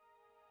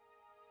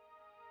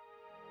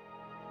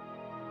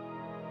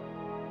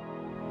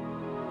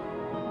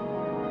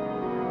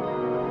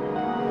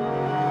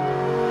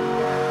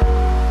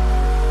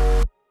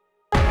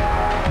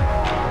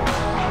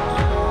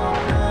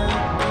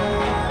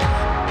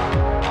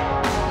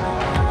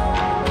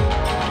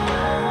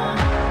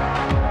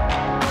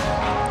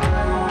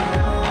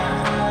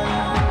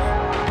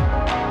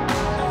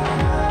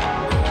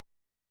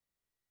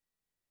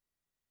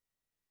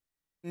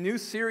new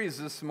series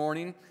this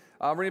morning.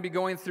 We're going to be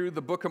going through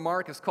the book of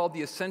Mark. It's called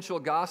the Essential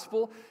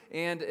Gospel.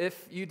 And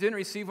if you didn't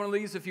receive one of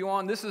these, if you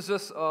want, this is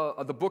just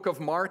the book of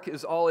Mark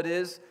is all it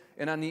is.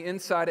 And on the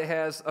inside, it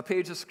has a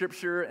page of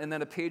Scripture and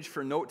then a page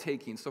for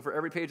note-taking. So for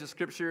every page of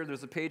Scripture,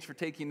 there's a page for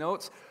taking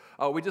notes.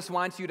 We just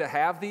want you to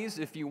have these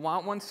if you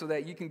want one so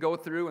that you can go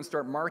through and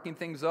start marking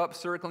things up,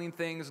 circling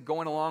things,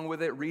 going along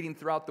with it, reading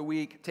throughout the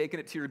week, taking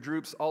it to your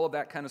groups, all of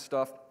that kind of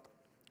stuff.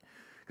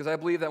 Because I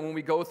believe that when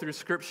we go through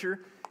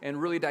Scripture and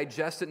really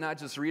digest it, not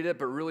just read it,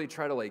 but really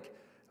try to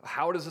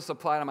how does this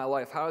apply to my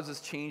life? How does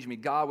this change me?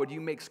 God, would you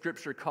make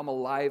Scripture come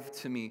alive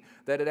to me?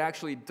 That it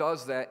actually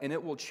does that, and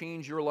it will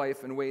change your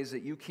life in ways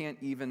that you can't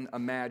even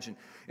imagine.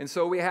 And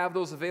so we have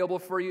those available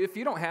for you. If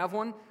you don't have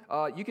one,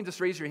 you can just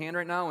raise your hand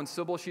right now, and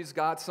Sybil, she's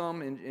got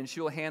some, and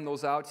she'll hand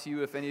those out to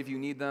you if any of you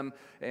need them.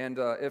 And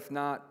if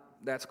not,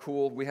 that's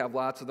cool. We have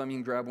lots of them. You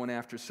can grab one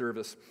after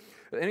service.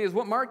 Anyways,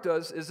 what Mark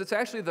does is it's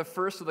actually the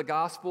first of the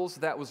Gospels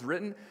that was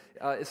written.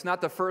 It's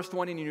not the first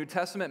one in the New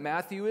Testament,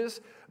 Matthew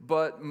is,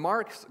 but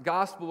Mark's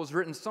Gospel was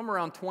written somewhere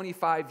around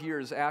 25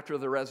 years after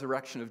the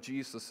resurrection of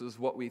Jesus is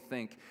what we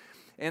think.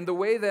 And the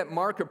way that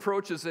Mark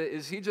approaches it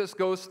is he just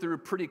goes through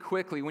pretty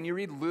quickly. When you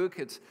read Luke,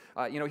 it's,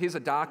 he's a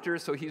doctor,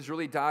 so he's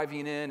really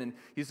diving in, and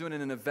he's doing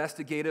an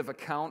investigative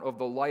account of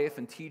the life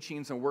and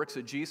teachings and works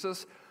of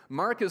Jesus.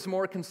 Mark is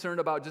more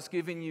concerned about just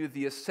giving you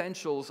the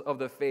essentials of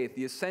the faith,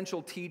 the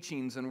essential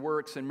teachings and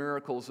works and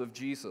miracles of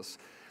Jesus.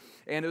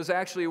 And it was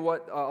actually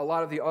what a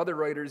lot of the other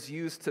writers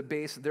used to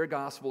base their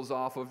Gospels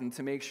off of and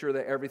to make sure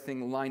that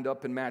everything lined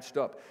up and matched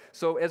up.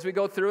 So as we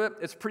go through it,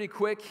 it's pretty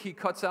quick. He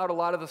cuts out a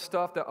lot of the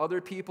stuff that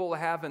other people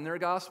have in their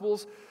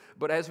Gospels.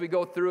 But as we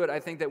go through it, I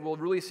think that we'll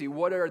really see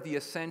what are the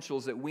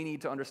essentials that we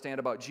need to understand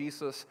about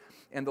Jesus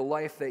and the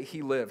life that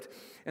he lived.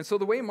 And so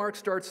the way Mark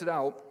starts it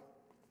out,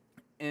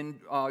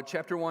 in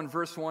chapter 1,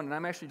 verse 1, and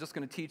I'm actually just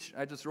going to teach.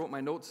 I just wrote my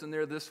notes in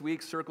there this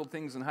week, circled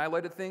things and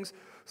highlighted things.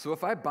 So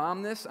if I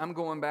bomb this, I'm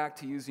going back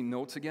to using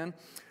notes again.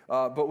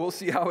 But we'll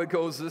see how it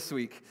goes this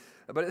week.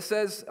 But it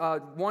says,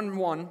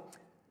 1:1,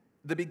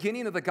 the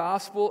beginning of the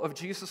gospel of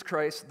Jesus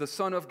Christ, the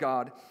Son of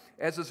God,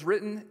 as is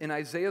written in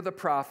Isaiah the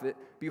prophet,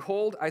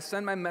 behold, I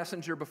send my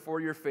messenger before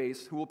your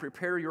face, who will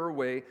prepare your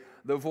way,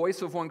 the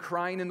voice of one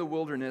crying in the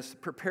wilderness,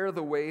 prepare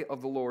the way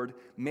of the Lord,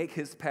 make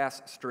his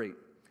paths straight.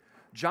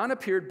 John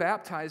appeared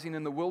baptizing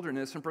in the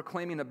wilderness and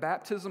proclaiming a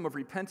baptism of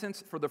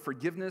repentance for the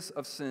forgiveness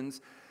of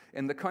sins.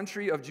 And the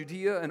country of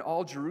Judea and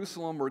all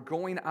Jerusalem were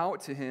going out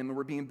to him and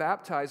were being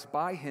baptized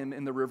by him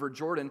in the river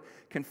Jordan,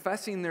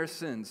 confessing their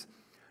sins.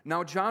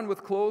 Now John was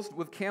clothed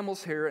with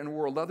camel's hair and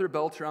wore a leather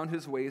belt around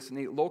his waist and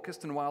ate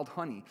locust and wild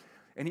honey.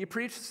 And he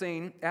preached,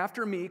 saying,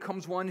 after me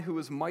comes one who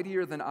is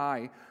mightier than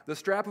I, the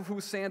strap of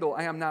whose sandal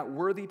I am not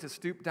worthy to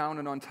stoop down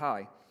and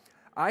untie.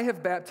 I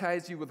have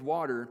baptized you with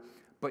water,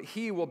 but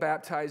he will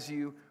baptize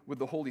you with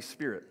the Holy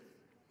Spirit.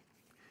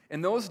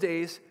 In those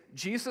days,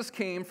 Jesus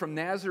came from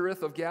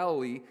Nazareth of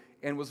Galilee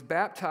and was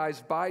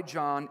baptized by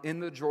John in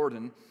the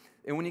Jordan.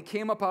 And when he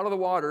came up out of the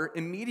water,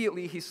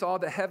 immediately he saw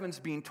the heavens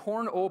being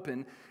torn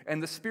open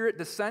and the Spirit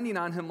descending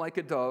on him like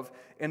a dove.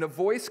 And a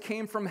voice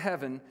came from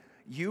heaven,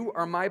 you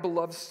are my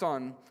beloved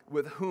Son,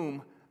 with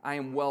whom I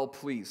am well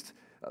pleased.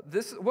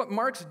 What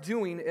Mark's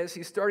doing as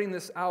he's starting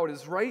this out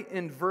is right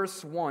in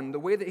verse 1.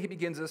 The way that he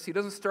begins this, he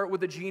doesn't start with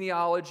the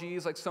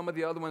genealogies like some of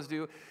the other ones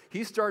do.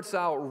 He starts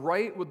out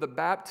right with the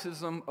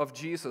baptism of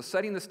Jesus,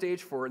 setting the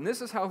stage for it. And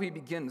this is how he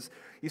begins.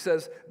 He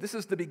says, this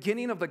is the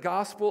beginning of the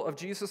gospel of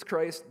Jesus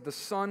Christ, the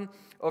Son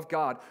of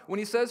God. When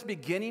he says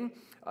beginning,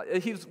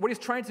 what he's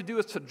trying to do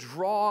is to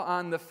draw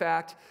on the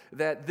fact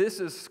that this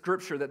is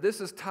Scripture, that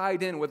this is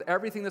tied in with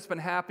everything that's been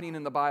happening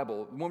in the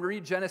Bible. When we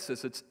read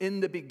Genesis, it's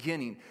in the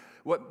beginning.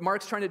 What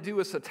Mark's trying to do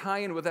is to tie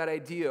in with that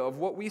idea of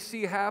what we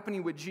see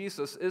happening with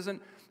Jesus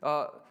isn't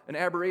an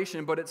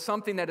aberration, but it's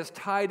something that is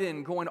tied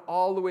in, going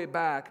all the way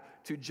back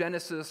to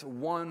Genesis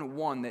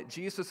 1:1, that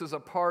Jesus is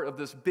a part of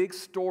this big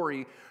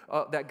story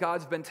that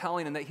God's been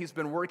telling and that he's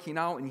been working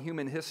out in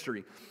human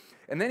history.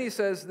 And then he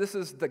says this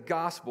is the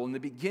gospel. In the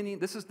beginning,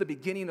 this is the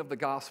beginning of the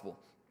gospel.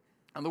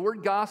 And the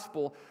word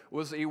gospel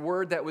was a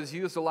word that was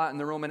used a lot in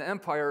the Roman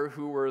Empire,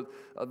 who were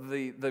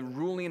the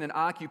ruling and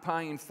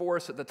occupying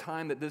force at the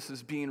time that this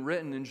is being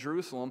written in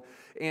Jerusalem.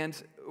 And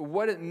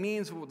what it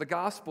means with the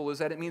gospel is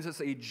that it means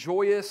it's a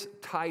joyous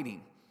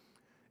tiding.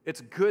 It's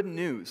good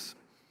news.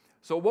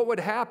 So what would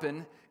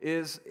happen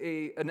is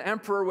an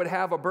emperor would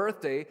have a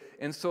birthday,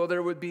 and so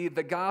there would be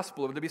the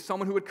gospel. There would be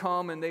someone who would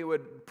come and they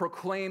would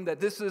proclaim that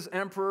this is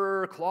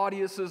Emperor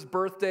Claudius's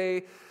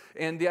birthday.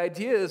 And the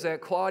idea is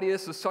that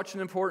Claudius is such an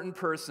important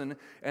person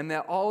and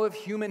that all of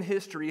human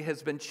history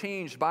has been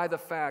changed by the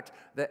fact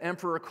that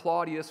Emperor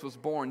Claudius was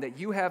born, that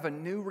you have a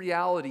new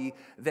reality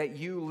that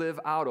you live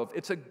out of.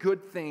 It's a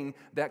good thing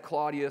that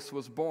Claudius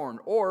was born.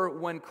 Or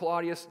when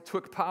Claudius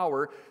took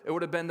power, it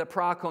would have been the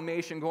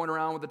proclamation going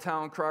around with the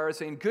town crier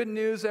saying, good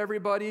news,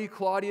 everybody,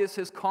 Claudius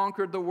has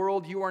conquered the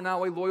world. You are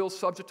now a loyal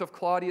subject of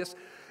Claudius.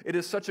 It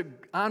is such an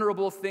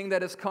honorable thing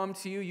that has come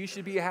to you. You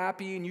should be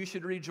happy and you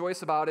should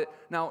rejoice about it.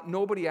 Now,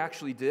 nobody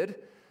actually did.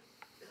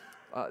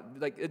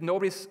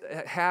 Nobody's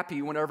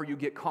happy whenever you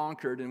get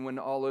conquered and when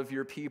all of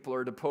your people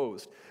are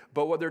deposed.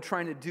 But what they're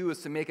trying to do is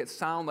to make it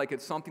sound like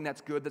it's something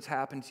that's good that's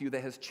happened to you,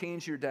 that has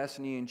changed your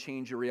destiny and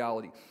changed your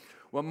reality.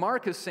 What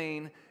Mark is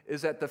saying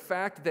is that the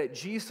fact that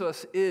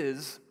Jesus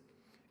is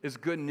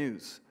good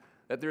news.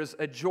 That there's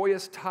a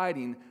joyous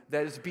tiding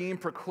that is being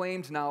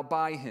proclaimed now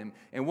by him.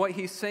 And what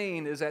he's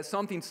saying is that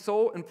something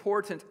so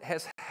important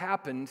has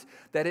happened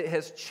that it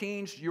has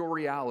changed your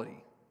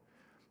reality.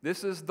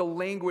 This is the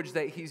language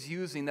that he's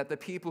using that the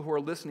people who are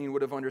listening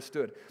would have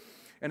understood.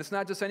 And it's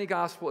not just any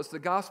gospel, it's the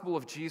gospel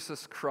of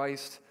Jesus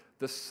Christ,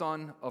 the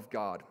Son of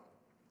God.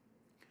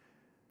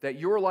 That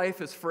your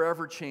life is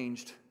forever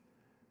changed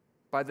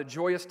by the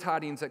joyous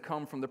tidings that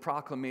come from the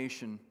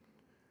proclamation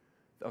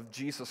of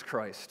Jesus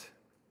Christ.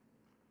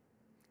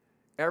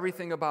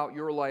 Everything about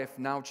your life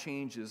now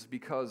changes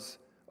because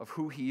of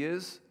who he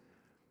is,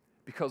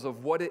 because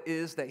of what it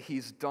is that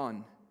he's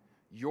done.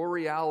 Your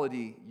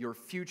reality, your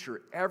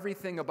future,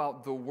 everything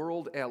about the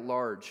world at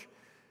large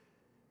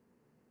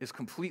is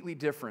completely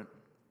different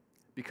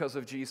because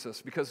of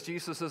Jesus. Because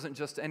Jesus isn't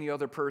just any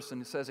other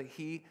person. It says that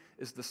he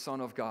is the Son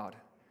of God.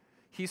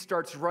 He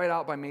starts right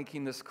out by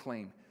making this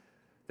claim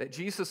that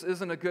Jesus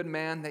isn't a good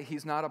man, that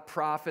he's not a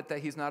prophet, that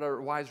he's not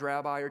a wise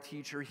rabbi or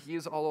teacher. He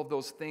is all of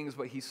those things,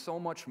 but he's so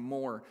much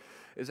more.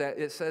 Is that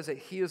it says that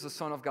he is the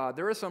Son of God.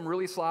 There are some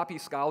really sloppy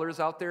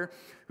scholars out there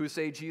who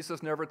say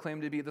Jesus never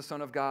claimed to be the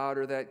Son of God,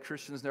 or that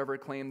Christians never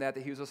claimed that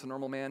he was just a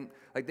normal man.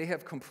 Like, they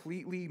have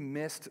completely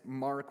missed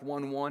Mark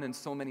 1:1 and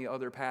so many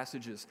other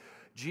passages.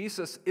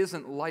 Jesus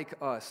isn't like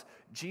us.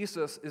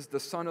 Jesus is the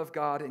Son of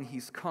God, and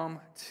he's come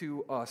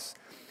to us.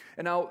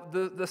 And now,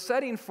 the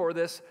setting for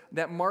this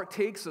that Mark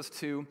takes us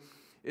to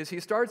is he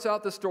starts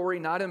out the story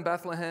not in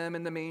Bethlehem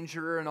in the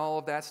manger and all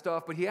of that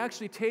stuff, but he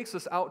actually takes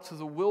us out to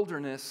the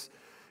wilderness,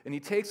 and he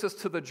takes us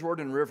to the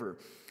Jordan River.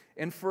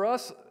 And for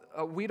us,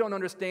 we don't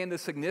understand the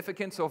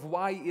significance of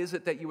why is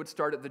it that you would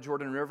start at the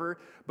Jordan River,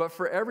 but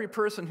for every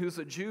person who's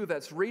a Jew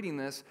that's reading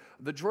this,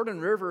 the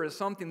Jordan River is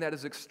something that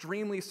is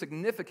extremely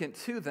significant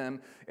to them,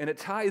 and it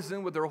ties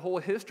in with their whole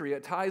history.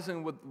 It ties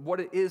in with what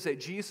it is that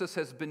Jesus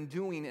has been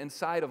doing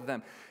inside of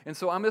them. And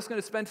so I'm just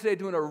going to spend today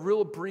doing a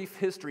real brief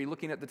history,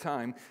 looking at the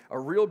time, a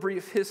real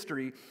brief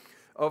history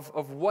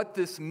of what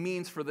this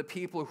means for the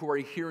people who are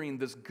hearing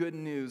this good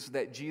news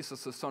that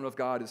Jesus, the Son of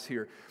God, is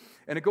here.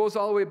 And it goes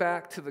all the way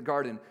back to the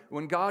garden.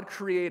 When God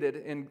created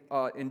in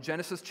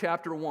Genesis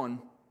chapter 1,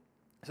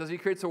 it says he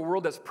creates a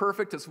world that's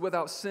perfect, it's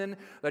without sin,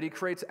 that he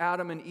creates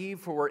Adam and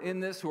Eve who are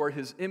in this, who are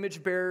his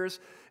image bearers.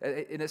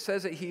 And it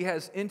says that he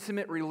has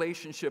intimate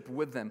relationship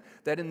with them.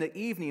 That in the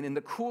evening, in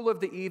the cool of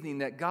the evening,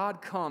 that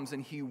God comes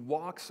and he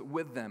walks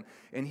with them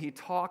and he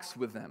talks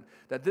with them.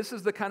 That this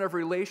is the kind of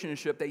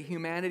relationship that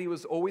humanity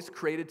was always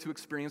created to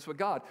experience with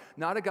God.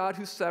 Not a God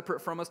who's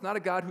separate from us, not a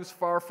God who's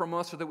far from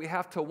us or that we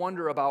have to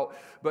wonder about,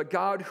 but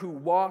God who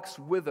walks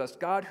with us,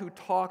 God who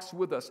talks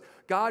with us,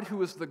 God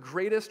who is the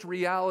greatest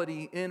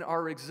reality in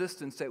our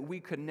existence that we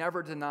could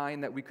never deny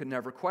and that we could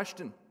never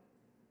question.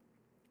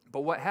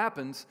 But what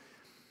happens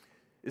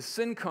is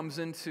sin comes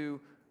into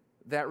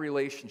that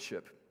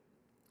relationship.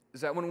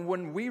 Is that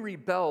when we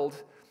rebelled,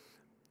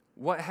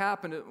 what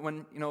happened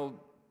when,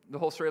 the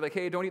whole story, like,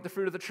 hey, don't eat the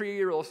fruit of the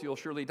tree or else you'll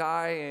surely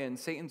die. And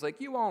Satan's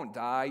like, you won't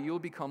die. You'll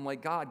become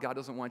like God. God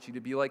doesn't want you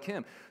to be like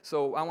him.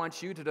 So I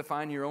want you to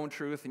define your own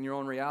truth and your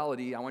own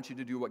reality. I want you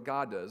to do what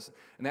God does.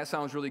 And that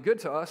sounds really good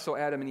to us. So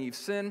Adam and Eve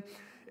sin.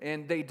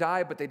 And they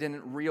died, but they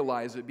didn't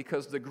realize it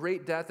because the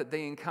great death that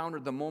they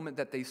encountered the moment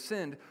that they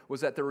sinned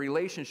was that their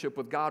relationship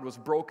with God was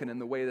broken in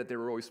the way that they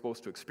were always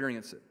supposed to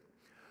experience it.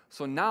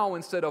 So now,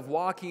 instead of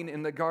walking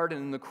in the garden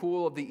in the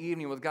cool of the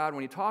evening with God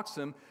when he talks to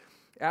them,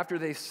 after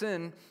they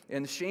sin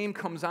and shame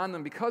comes on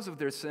them because of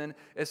their sin,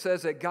 it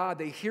says that God,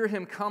 they hear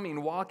him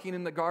coming, walking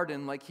in the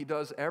garden like he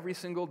does every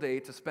single day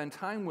to spend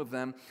time with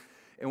them.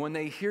 And when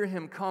they hear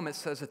him come, it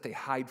says that they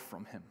hide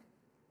from him.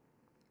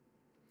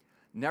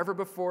 Never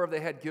before have they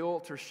had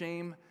guilt or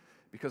shame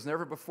because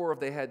never before have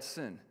they had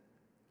sin.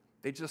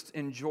 They just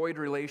enjoyed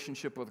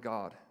relationship with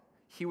God.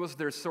 He was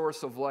their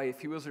source of life.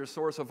 He was their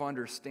source of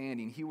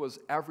understanding. He was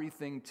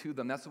everything to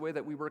them. That's the way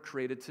that we were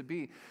created to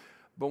be.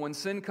 But when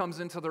sin comes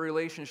into the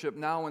relationship,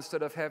 now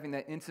instead of having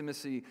that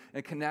intimacy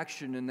and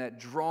connection and that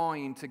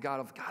drawing to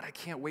God of, God, I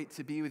can't wait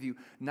to be with you,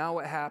 now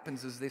what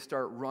happens is they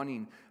start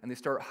running and they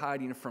start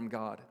hiding from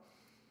God.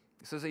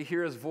 It says they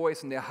hear his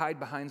voice and they hide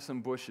behind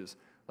some bushes.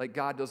 Like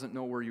God doesn't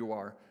know where you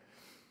are.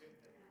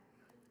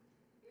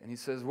 And he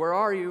says, where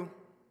are you?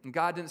 And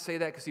God didn't say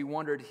that because he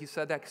wondered. He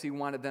said that because he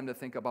wanted them to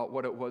think about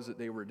what it was that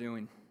they were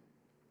doing.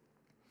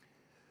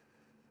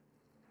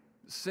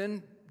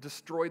 Sin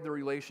destroyed the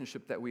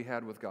relationship that we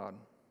had with God.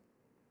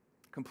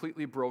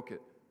 Completely broke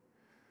it.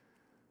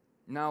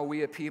 Now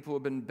we, a people,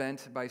 have been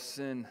bent by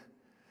sin.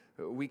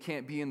 We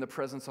can't be in the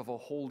presence of a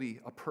holy,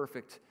 a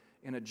perfect,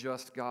 and a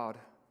just God.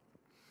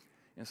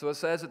 And so it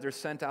says that they're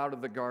sent out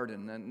of the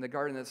garden. And the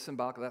garden that's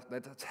symbolic,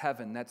 that's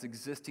heaven. That's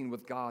existing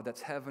with God.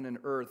 That's heaven and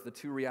earth, the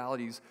two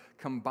realities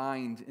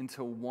combined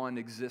into one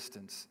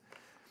existence.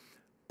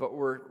 but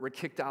we're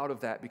kicked out of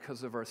that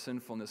because of our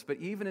sinfulness. But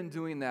even in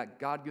doing that,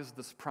 God gives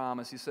this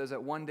promise. He says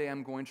that one day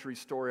I'm going to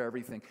restore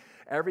everything.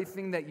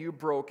 Everything that you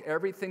broke,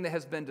 everything that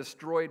has been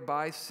destroyed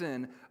by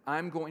sin,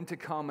 I'm going to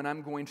come and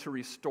I'm going to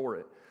restore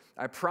it.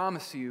 I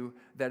promise you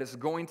that it's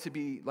going to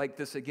be like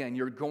this again.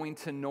 You're going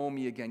to know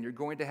me again. You're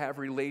going to have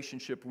a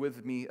relationship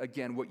with me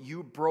again. What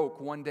you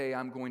broke, one day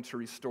I'm going to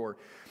restore.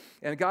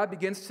 And God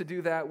begins to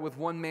do that with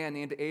one man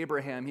named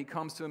Abraham. He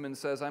comes to him and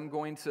says, I'm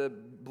going to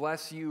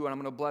bless you, and I'm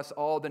going to bless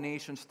all the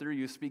nations through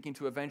you, speaking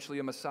to eventually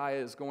a Messiah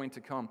is going to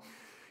come.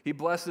 He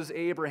blesses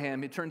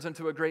Abraham. He turns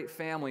into a great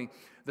family.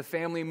 The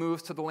family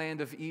moves to the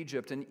land of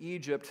Egypt. In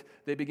Egypt,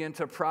 they begin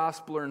to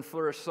prosper and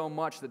flourish so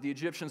much that the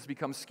Egyptians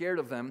become scared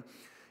of them,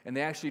 and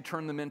they actually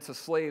turn them into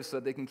slaves so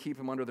that they can keep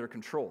them under their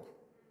control.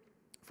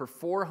 For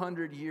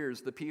 400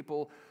 years, the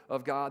people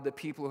of God, the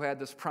people who had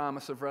this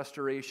promise of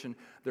restoration,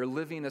 they're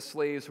living as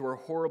slaves who are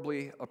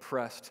horribly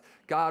oppressed.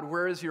 God,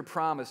 where is your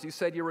promise? You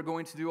said you were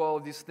going to do all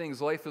of these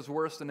things. Life is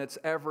worse than it's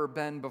ever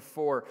been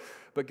before.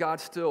 But God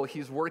still,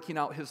 He's working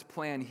out His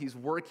plan. He's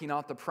working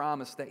out the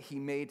promise that He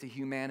made to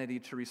humanity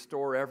to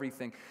restore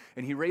everything.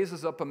 And He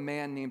raises up a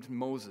man named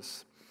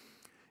Moses.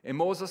 And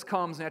Moses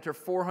comes, and after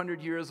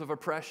 400 years of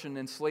oppression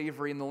and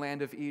slavery in the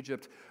land of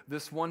Egypt,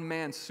 this one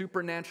man,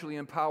 supernaturally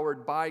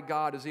empowered by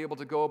God, is able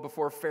to go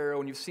before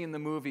Pharaoh. And you've seen the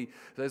movie.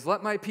 He says,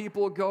 let my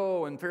people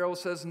go. And Pharaoh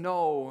says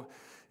no.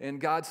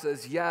 And God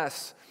says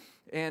yes.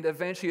 And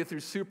eventually, through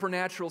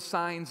supernatural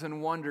signs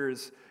and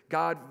wonders,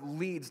 God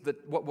leads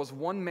what was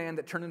one man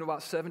that turned into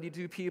about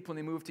 72 people, and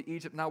they moved to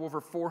Egypt. Now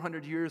over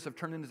 400 years have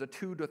turned into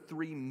 2 to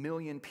 3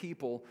 million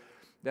people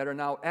that are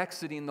now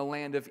exiting the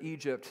land of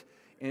Egypt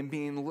and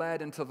being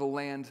led into the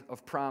land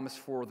of promise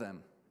for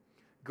them.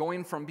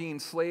 Going from being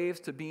slaves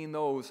to being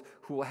those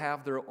who will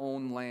have their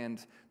own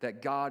land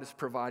that God is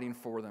providing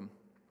for them.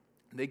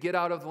 They get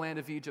out of the land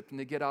of Egypt and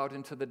they get out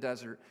into the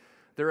desert.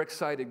 They're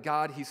excited.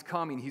 God, He's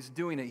coming. He's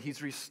doing it.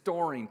 He's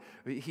restoring.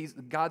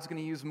 God's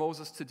going to use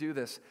Moses to do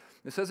this.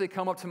 It says they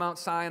come up to Mount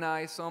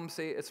Sinai. Some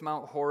say it's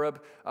Mount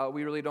Horeb.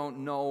 We really don't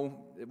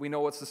know. We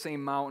know it's the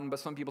same mountain, but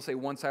some people say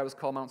one side was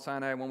called Mount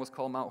Sinai, one was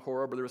called Mount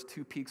Horeb, or there was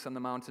 2 peaks on the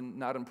mountain.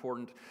 Not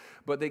important.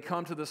 But they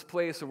come to this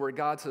place where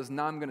God says,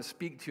 now I'm going to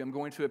speak to you. I'm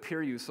going to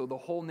appear to you. So the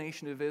whole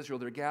nation of Israel,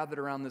 they're gathered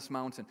around this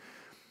mountain.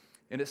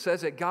 And it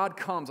says that God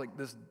comes, like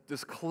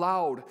this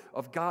cloud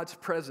of God's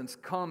presence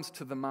comes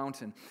to the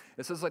mountain.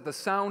 It says like the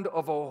sound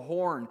of a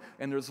horn,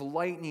 and there's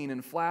lightning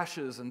and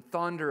flashes and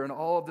thunder and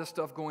all of this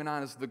stuff going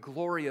on as the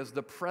glory, as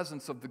the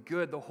presence of the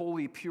good, the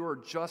holy, pure,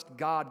 just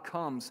God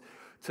comes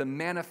to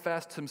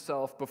manifest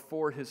Himself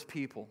before His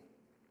people.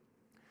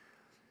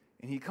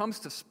 And He comes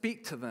to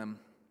speak to them.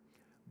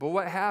 But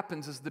what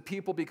happens is the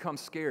people become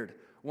scared.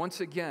 Once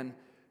again,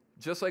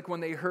 just like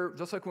when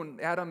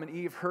Adam and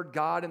Eve heard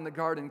God in the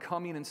garden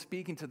coming and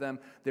speaking to them,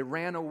 they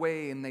ran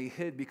away and they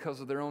hid because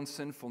of their own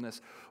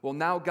sinfulness. Well,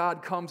 now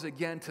God comes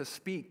again to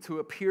speak, to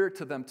appear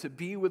to them, to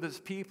be with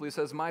His people. He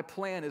says, my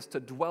plan is to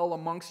dwell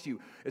amongst you,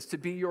 is to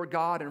be your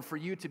God and for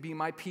you to be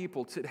my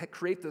people, to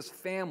create this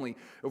family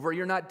where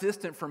you're not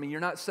distant from me,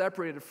 you're not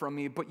separated from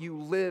me, but you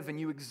live and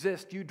you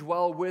exist, you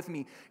dwell with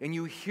me, and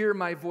you hear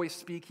my voice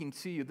speaking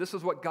to you. This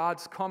is what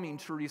God's coming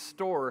to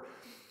restore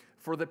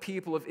for the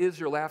people of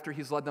Israel after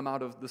He's led them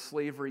out of the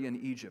slavery in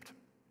Egypt.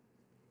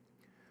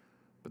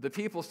 But the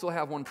people still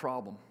have one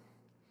problem.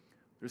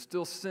 There's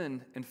still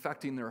sin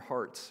infecting their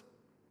hearts.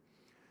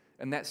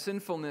 And that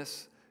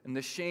sinfulness and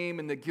the shame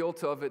and the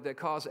guilt of it that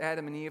caused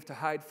Adam and Eve to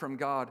hide from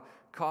God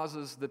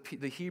causes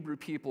the Hebrew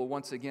people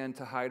once again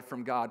to hide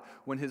from God.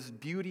 When His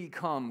beauty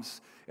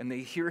comes and they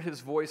hear His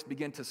voice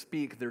begin to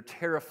speak, they're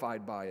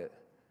terrified by it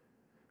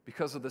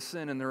because of the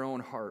sin in their own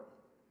heart.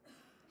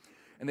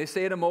 And they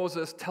say to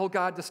Moses, tell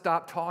God to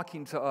stop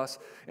talking to us.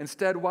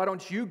 Instead, why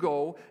don't you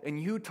go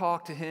and you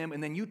talk to Him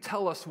and then you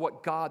tell us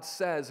what God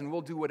says and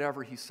we'll do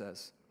whatever He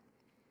says.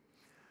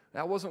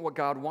 That wasn't what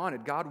God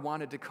wanted. God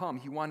wanted to come.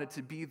 He wanted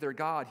to be their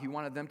God. He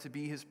wanted them to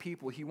be His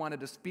people. He wanted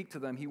to speak to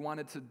them. He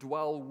wanted to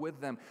dwell with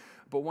them.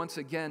 But once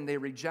again, they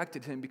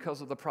rejected Him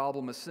because of the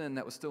problem of sin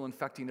that was still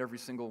infecting every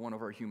single one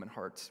of our human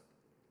hearts.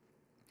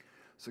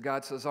 So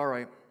God says, all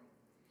right.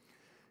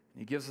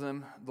 He gives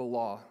them the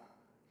law.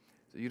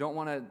 So you don't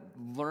want to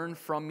learn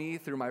from me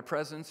through my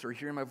presence or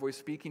hear my voice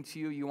speaking to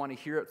you. You want to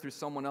hear it through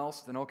someone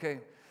else, then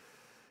okay.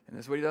 And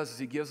that's what He does, is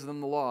He gives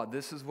them the law.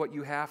 This is what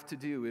you have to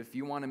do if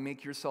you want to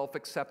make yourself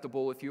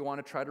acceptable, if you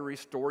want to try to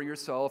restore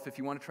yourself, if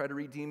you want to try to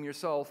redeem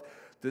yourself,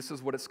 this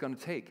is what it's going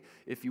to take.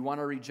 If you want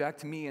to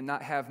reject me and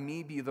not have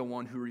me be the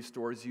one who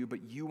restores you,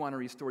 but you want to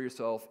restore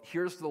yourself,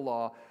 here's the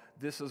law.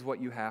 This is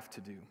what you have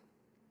to do.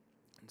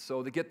 And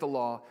so they get the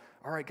law.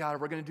 All right,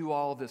 God, we're going to do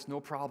all of this. No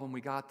problem.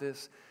 We got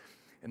this.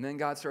 And then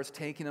God starts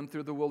taking them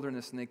through the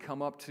wilderness, and they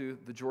come up to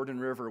the Jordan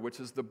River, which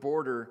is the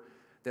border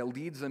that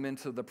leads them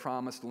into the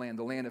promised land,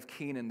 the land of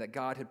Canaan that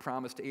God had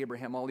promised to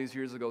Abraham all these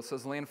years ago. It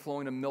says land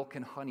flowing of milk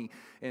and honey.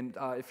 And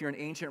if you're an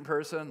ancient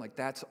person, like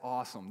that's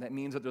awesome. That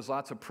means that there's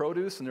lots of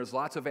produce and there's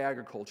lots of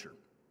agriculture.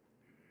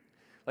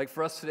 Like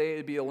for us today,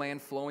 it'd be a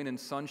land flowing in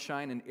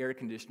sunshine and air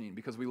conditioning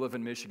because we live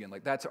in Michigan.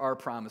 Like that's our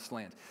promised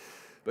land.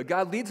 But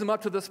God leads them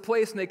up to this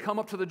place, and they come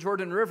up to the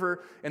Jordan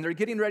River, and they're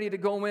getting ready to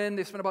go in.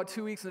 They spent about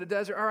 2 weeks in the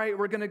desert. All right,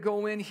 we're going to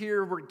go in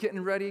here. We're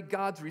getting ready.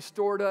 God's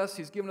restored us.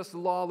 He's given us the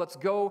law. Let's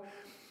go.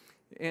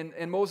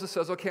 And Moses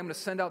says, okay, I'm going to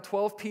send out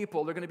 12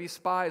 people. They're going to be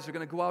spies. They're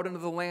going to go out into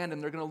the land,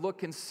 and they're going to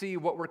look and see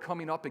what we're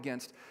coming up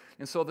against.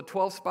 And so the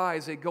 12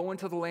 spies, they go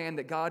into the land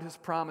that God has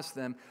promised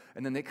them,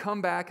 and then they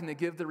come back and they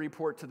give the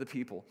report to the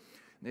people.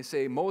 And they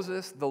say,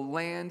 Moses, the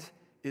land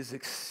is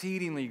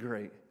exceedingly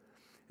great.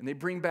 And they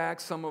bring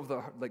back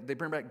they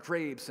bring back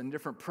grapes and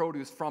different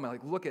produce from it.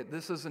 Like, look at,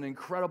 this is an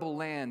incredible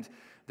land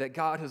that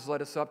God has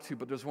led us up to,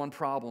 but there's one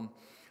problem.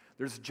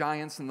 There's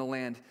giants in the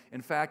land.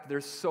 In fact,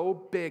 they're so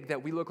big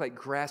that we look like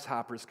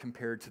grasshoppers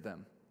compared to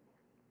them.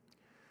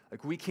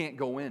 Like, we can't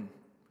go in.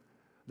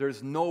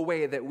 There's no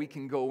way that we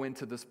can go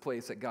into this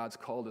place that God's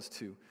called us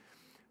to.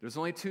 There's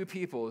only two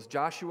people, it's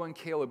Joshua and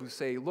Caleb, who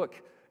say,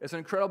 look, it's an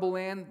incredible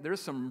land. There's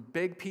some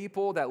big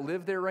people that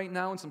live there right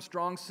now in some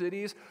strong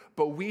cities,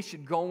 but we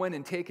should go in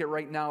and take it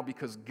right now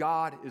because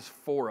God is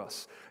for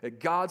us. That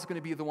God's going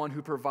to be the one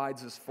who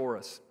provides this for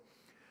us.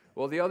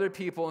 Well, the other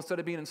people, instead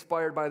of being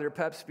inspired by their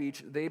pep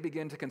speech, they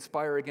begin to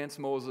conspire against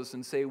Moses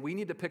and say, we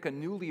need to pick a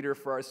new leader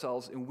for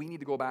ourselves, and we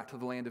need to go back to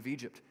the land of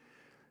Egypt.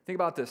 Think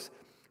about this.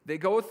 They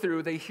go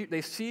through,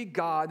 they see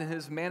God in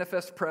his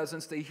manifest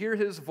presence, they hear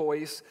his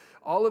voice,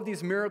 all of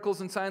these miracles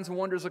and signs and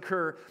wonders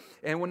occur,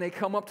 and when they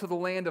come up to the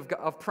land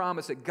of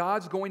promise that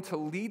God's going to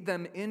lead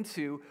them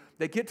into,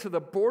 they get to the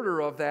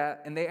border of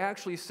that, and they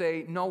actually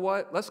say, you know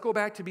what, let's go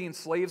back to being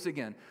slaves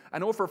again. I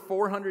know for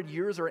 400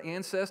 years our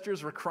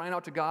ancestors were crying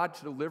out to God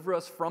to deliver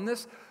us from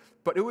this,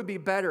 but it would be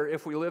better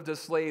if we lived as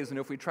slaves and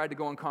if we tried to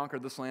go and conquer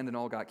this land and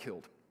all got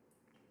killed.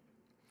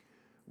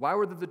 Why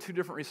were there the two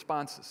different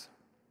responses?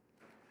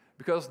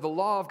 Because the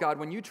law of God,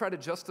 when you try to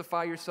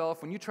justify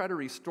yourself, when you try to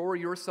restore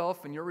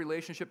yourself and your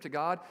relationship to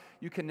God,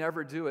 you can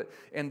never do it.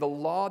 And the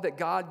law that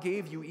God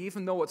gave you,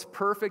 even though it's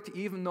perfect,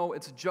 even though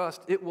it's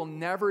just, it will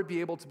never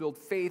be able to build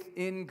faith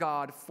in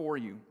God for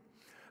you.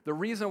 The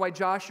reason why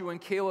Joshua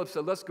and Caleb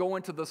said, let's go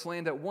into this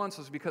land at once,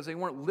 was because they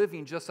weren't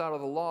living just out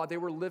of the law. They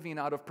were living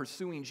out of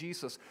pursuing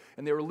Jesus,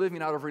 and they were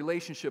living out of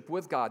relationship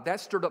with God. That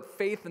stirred up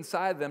faith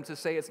inside them to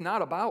say, it's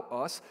not about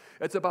us.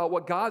 It's about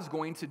what God's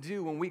going to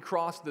do when we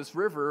cross this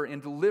river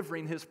and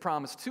delivering his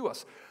promise to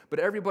us. But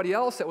everybody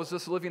else that was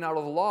just living out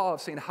of the law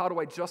of saying, how do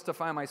I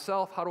justify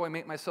myself? How do I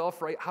make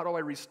myself right? How do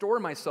I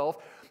restore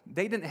myself?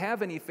 They didn't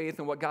have any faith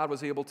in what God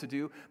was able to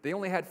do. They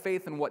only had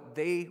faith in what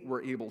they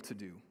were able to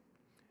do.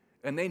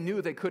 And they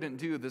knew they couldn't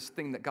do this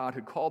thing that God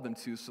had called them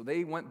to, so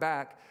they went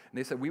back and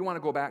they said, we want to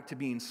go back to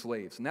being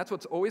slaves. And that's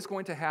what's always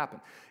going to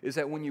happen, is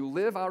that when you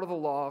live out of the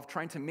law of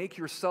trying to make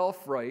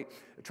yourself right,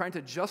 trying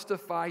to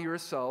justify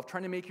yourself,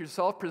 trying to make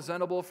yourself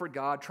presentable for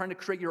God, trying to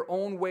create your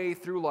own way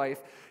through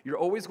life, you're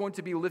always going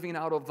to be living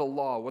out of the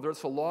law, whether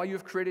it's a law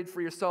you've created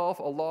for yourself,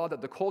 a law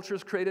that the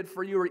culture's created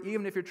for you, or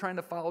even if you're trying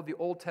to follow the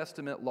Old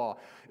Testament law.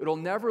 It'll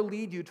never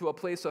lead you to a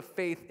place of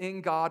faith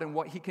in God and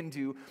what he can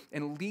do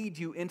and lead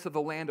you into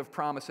the land of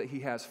promise that he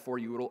has for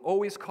you. It'll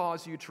always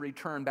cause you to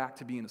return back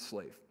to being a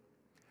slave.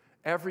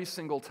 Every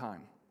single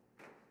time.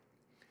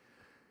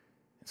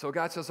 And so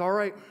God says, all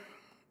right,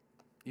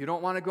 you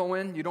don't want to go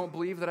in? You don't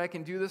believe that I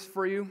can do this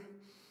for you?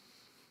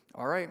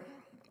 All right,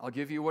 I'll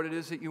give you what it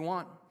is that you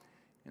want.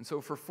 And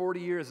so for 40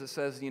 years, it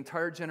says the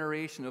entire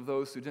generation of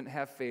those who didn't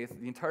have faith,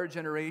 the entire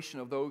generation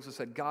of those who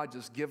said, God,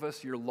 just give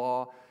us your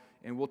law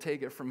and we'll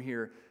take it from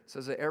here,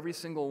 says that every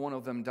single one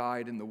of them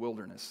died in the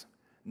wilderness,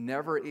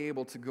 never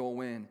able to go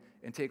in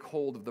and take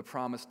hold of the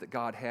promise that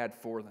God had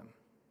for them.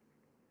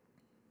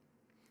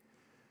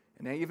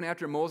 And even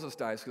after Moses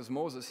dies, because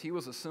Moses, he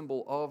was a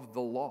symbol of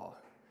the law,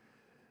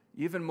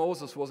 even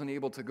Moses wasn't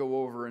able to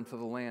go over into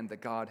the land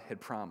that God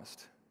had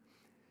promised.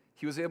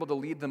 He was able to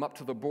lead them up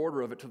to the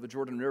border of it, to the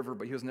Jordan River,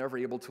 but he was never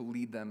able to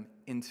lead them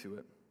into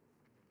it.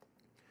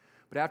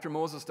 But after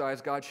Moses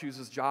dies, God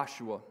chooses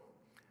Joshua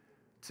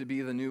to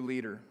be the new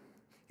leader.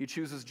 He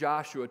chooses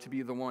Joshua to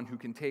be the one who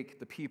can take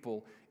the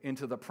people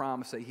into the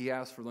promise that he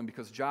has for them,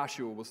 because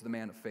Joshua was the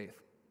man of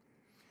faith.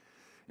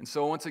 And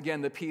so once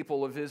again, the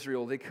people of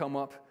Israel, they come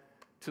up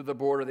to the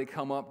border, they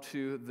come up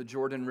to the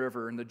Jordan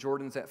River, and the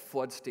Jordan's at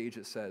flood stage,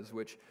 it says,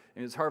 which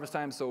and it's harvest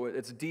time, so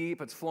it's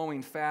deep, it's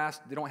flowing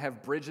fast, they don't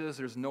have bridges,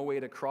 there's no way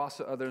to cross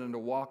it other than to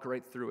walk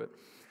right through it.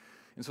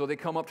 And so they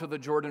come up to the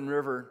Jordan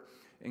River,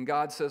 and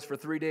God says, for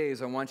 3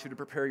 days, I want you to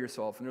prepare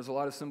yourself. And there's a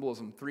lot of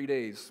symbolism, 3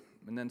 days,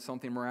 and then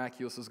something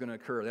miraculous is going to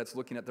occur. That's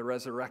looking at the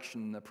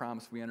resurrection, the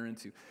promise we enter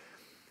into.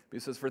 But he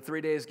says, for 3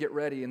 days, get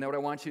ready, and then what I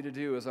want you to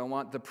do is I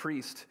want the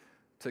priest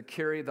to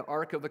carry the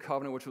Ark of the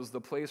Covenant, which was the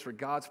place where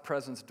God's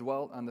presence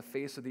dwelt on the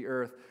face of the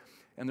earth,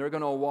 and they're going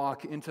to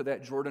walk into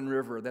that Jordan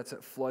River that's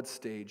at flood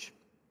stage.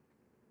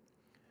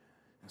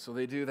 And so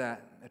they do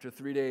that. After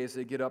 3 days,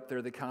 they get up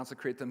there, they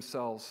consecrate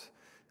themselves,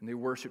 and they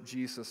worship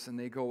Jesus, and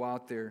they go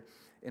out there.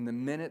 And the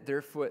minute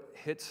their foot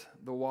hits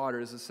the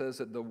waters, it says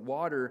that the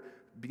water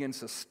begins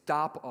to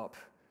stop up,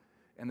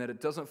 and that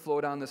it doesn't flow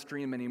down the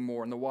stream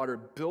anymore, and the water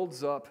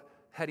builds up,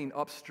 heading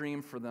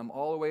upstream for them,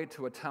 all the way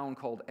to a town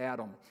called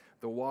Adam.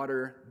 The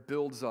water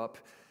builds up,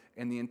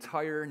 and the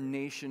entire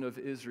nation of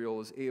Israel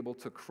is able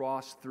to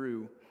cross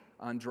through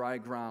on dry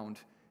ground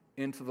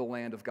into the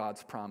land of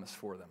God's promise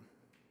for them.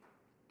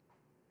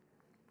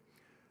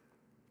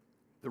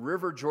 The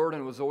River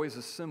Jordan was always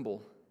a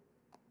symbol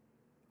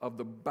of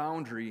the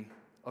boundary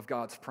of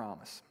God's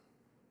promise.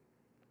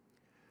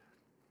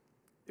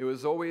 It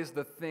was always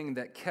the thing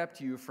that kept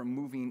you from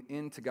moving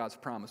into God's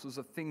promise. It was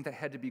a thing that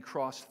had to be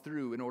crossed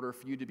through in order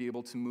for you to be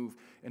able to move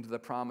into the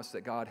promise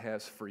that God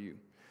has for you.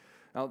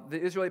 Now, the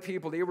Israelite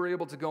people, they were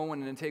able to go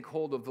in and take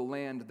hold of the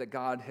land that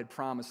God had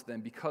promised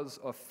them because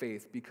of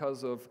faith,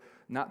 because of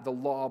not the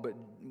law, but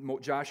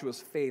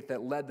Joshua's faith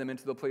that led them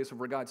into the place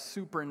where God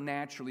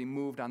supernaturally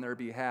moved on their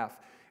behalf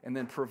and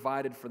then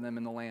provided for them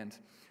in the land.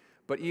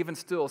 But even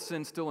still,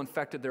 sin still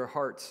infected their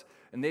hearts,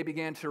 and they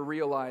began to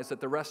realize that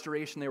the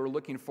restoration they were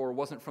looking for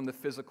wasn't from the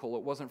physical,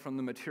 it wasn't from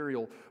the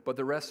material, but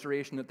the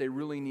restoration that they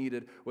really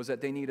needed was that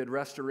they needed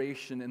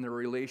restoration in their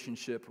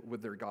relationship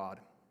with their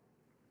God.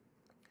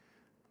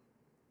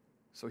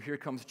 So here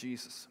comes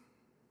Jesus.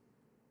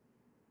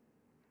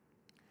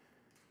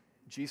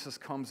 Jesus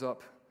comes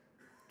up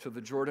to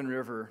the Jordan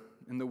River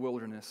in the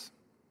wilderness.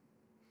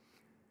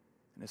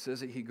 And it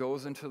says that he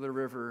goes into the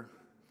river,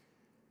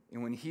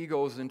 and when he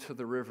goes into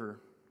the river,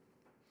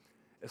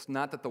 it's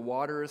not that the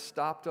water is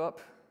stopped up,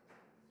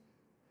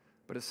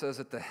 but it says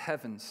that the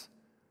heavens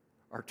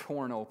are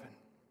torn open.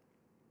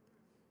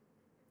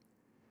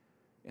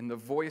 And the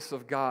voice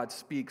of God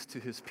speaks to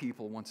his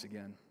people once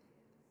again.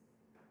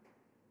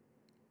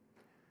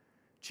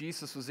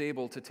 Jesus was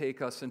able to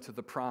take us into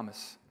the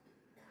promise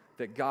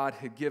that God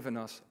had given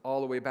us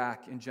all the way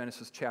back in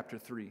Genesis chapter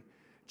 3.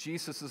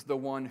 Jesus is the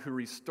one who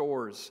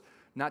restores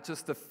not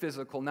just the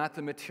physical, not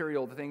the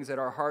material, the things that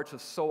our hearts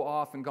have so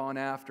often gone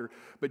after,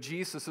 but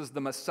Jesus is the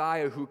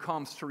Messiah who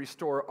comes to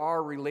restore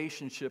our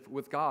relationship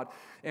with God.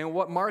 And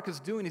what Mark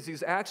is doing is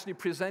he's actually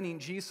presenting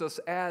Jesus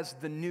as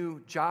the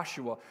new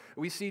Joshua.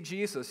 We see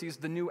Jesus, he's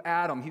the new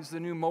Adam, he's the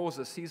new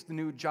Moses, he's the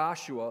new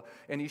Joshua,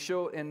 and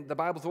the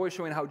Bible's always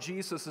showing how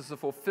Jesus is the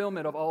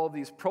fulfillment of all of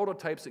these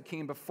prototypes that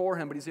came before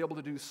him, but he's able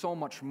to do so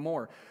much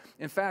more.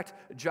 In fact,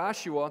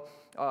 Joshua,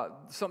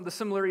 the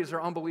similarities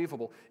are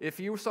unbelievable. If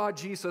you saw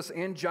Jesus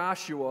and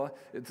Joshua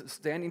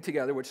standing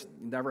together, which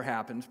never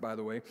happened, by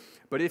the way,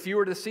 but if you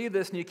were to see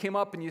this and you came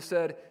up and you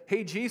said,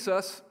 "Hey,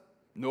 Jesus,"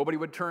 nobody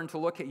would turn to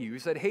look at you. You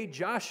said, "Hey,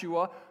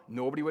 Joshua,"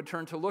 nobody would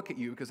turn to look at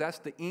you because that's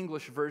the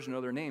English version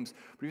of their names.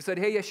 But if you said,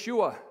 "Hey,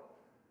 Yeshua,"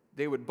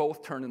 they would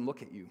both turn and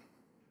look at you.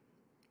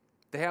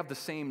 They have the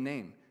same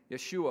name.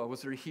 Yeshua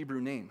was their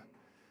Hebrew name,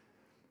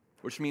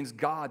 which means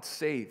God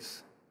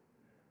saves.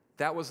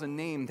 That was a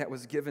name that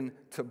was given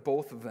to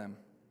both of them.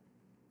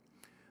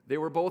 They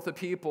were both a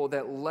people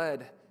that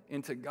led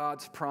into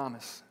God's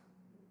promise.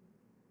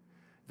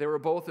 They were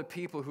both a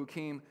people who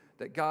came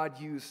that God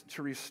used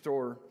to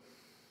restore.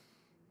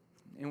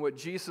 And what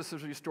Jesus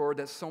has restored,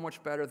 that's so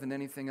much better than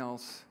anything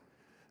else.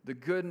 The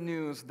good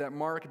news that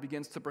Mark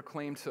begins to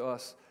proclaim to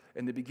us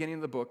in the beginning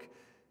of the book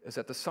is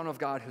that the Son of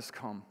God has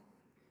come,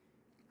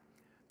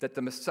 that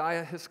the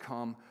Messiah has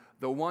come,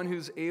 the one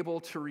who's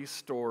able to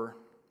restore,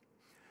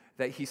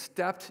 that he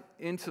stepped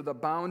into the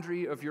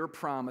boundary of your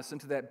promise,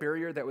 into that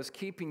barrier that was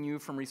keeping you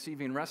from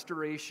receiving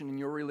restoration in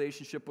your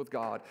relationship with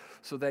God,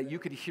 so that you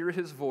could hear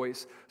his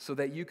voice, so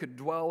that you could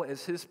dwell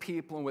as his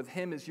people and with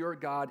him as your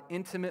God,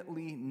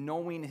 intimately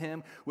knowing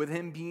him, with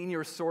him being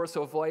your source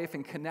of life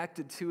and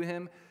connected to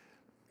him.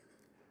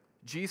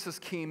 Jesus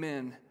came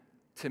in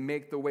to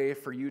make the way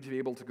for you to be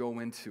able to go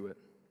into it.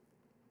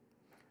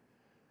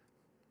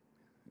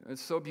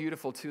 It's so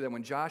beautiful, too, that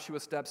when Joshua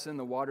steps in,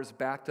 the water's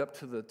backed up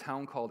to the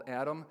town called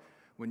Adam.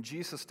 When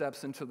Jesus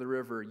steps into the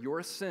river,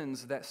 your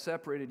sins that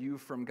separated you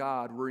from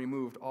God were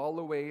removed all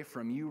the way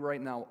from you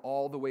right now,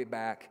 all the way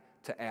back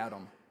to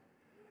Adam.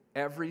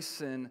 Every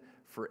sin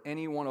for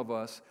any one of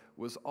us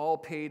was all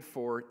paid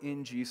for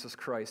in Jesus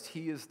Christ.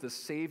 He is the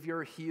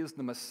Savior. He is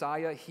the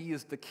Messiah. He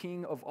is the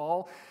King of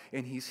all,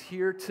 and he's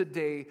here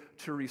today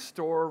to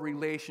restore a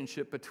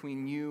relationship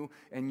between you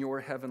and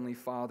your Heavenly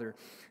Father.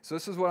 So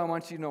this is what I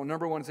want you to know.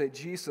 Number one is that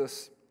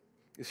Jesus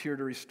is here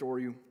to restore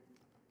you.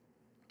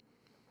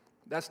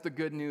 That's the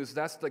good news.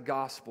 That's the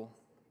gospel.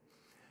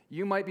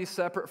 You might be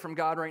separate from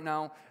God right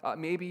now.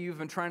 Maybe you've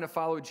been trying to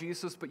follow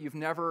Jesus, but you've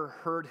never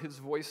heard his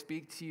voice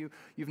speak to you.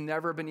 You've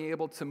never been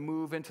able to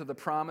move into the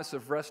promise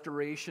of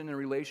restoration and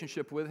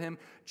relationship with him.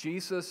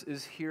 Jesus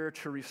is here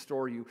to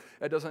restore you.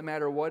 It doesn't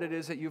matter what it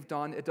is that you've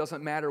done. It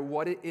doesn't matter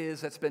what it is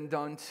that's been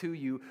done to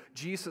you.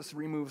 Jesus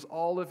removes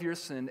all of your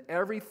sin.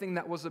 Everything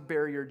that was a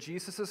barrier,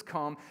 Jesus has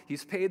come.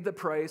 He's paid the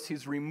price.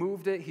 He's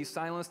removed it. He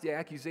silenced the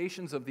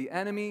accusations of the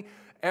enemy.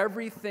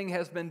 Everything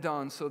has been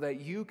done so that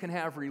you can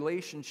have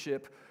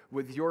relationship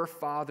with your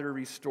Father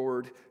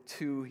restored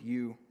to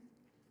you.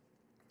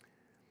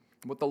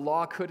 What the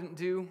law couldn't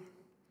do,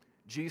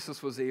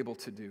 Jesus was able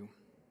to do.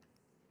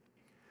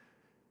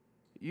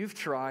 You've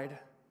tried.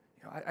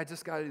 I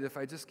just got it. If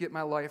I just get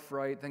my life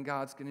right, then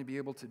God's going to be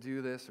able to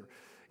do this.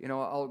 Or,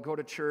 I'll go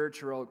to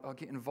church, or I'll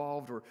get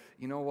involved, or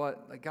you know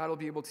what? Like, God will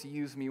be able to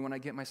use me when I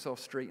get myself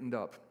straightened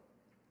up.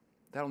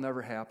 That'll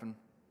never happen.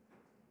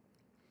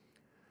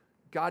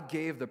 God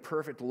gave the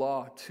perfect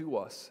law to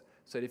us.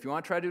 Said, if you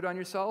want to try to do it on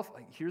yourself,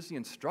 here's the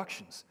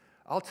instructions.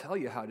 I'll tell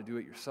you how to do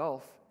it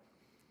yourself.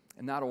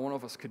 And not a one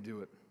of us could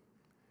do it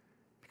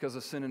because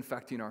of sin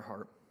infecting our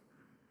heart.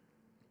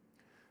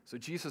 So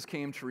Jesus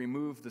came to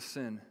remove the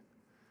sin,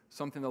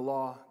 something the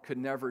law could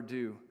never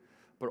do,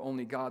 but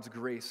only God's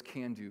grace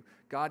can do.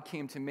 God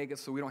came to make it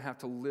so we don't have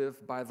to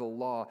live by the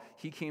law.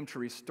 He came to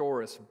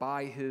restore us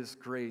by His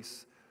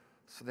grace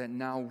so that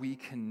now we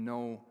can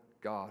know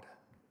God.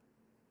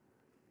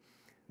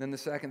 Then the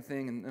second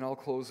thing, and I'll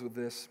close with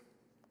this,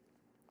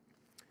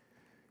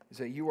 is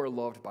that you are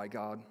loved by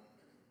God.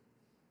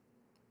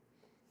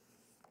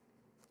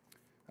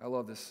 I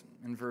love this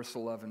in verse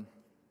 11.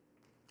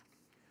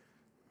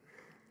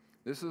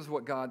 This is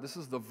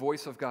the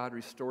voice of God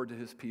restored to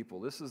His people.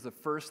 This is the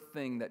first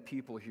thing that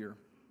people hear.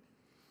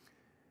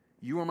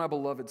 You are my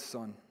beloved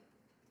Son.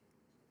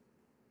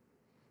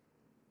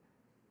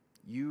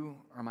 You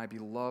are my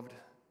beloved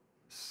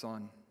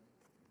Son.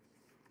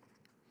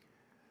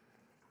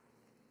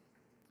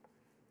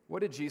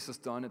 What had Jesus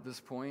done at this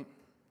point?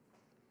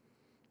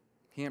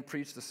 He hadn't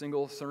preached a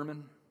single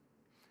sermon.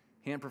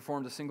 He hadn't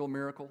performed a single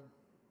miracle.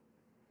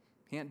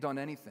 He hadn't done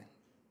anything.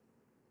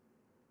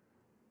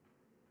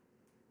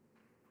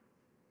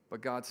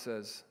 But God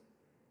says,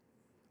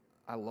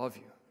 I love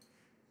you.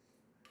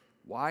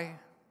 Why?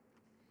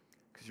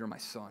 Because you're my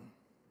Son.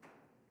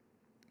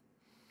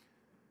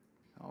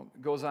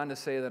 It goes on to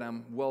say that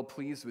I'm well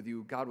pleased with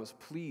you. God was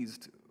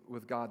pleased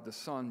with God the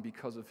Son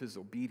because of His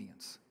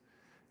obedience.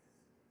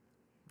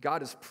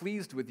 God is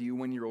pleased with you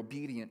when you're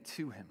obedient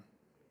to Him.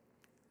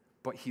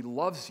 But He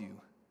loves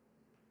you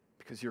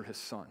because you're His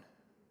son,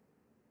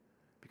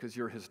 because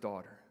you're His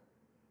daughter,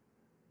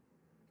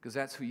 because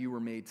that's who you were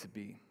made to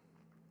be.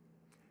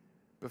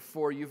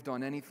 Before you've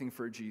done anything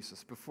for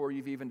Jesus, before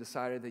you've even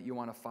decided that you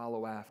want to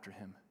follow after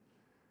Him,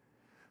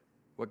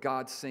 what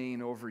God's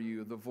saying over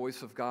you, the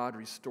voice of God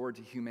restored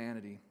to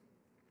humanity,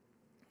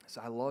 is,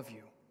 I love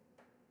you.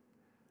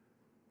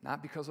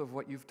 Not because of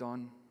what you've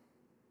done,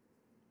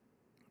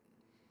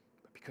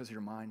 but because you're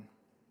mine.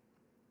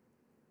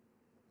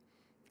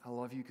 I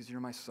love you because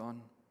you're my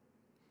son.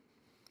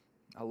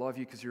 I love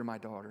you because you're my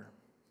daughter.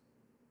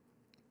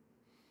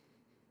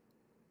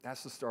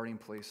 That's the starting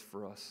place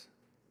for us.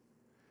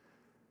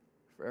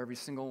 For every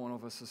single one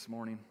of us this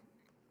morning.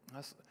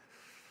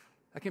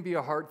 That can be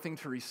a hard thing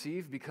to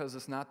receive because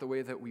it's not the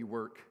way that we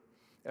work.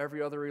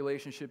 Every other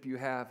relationship you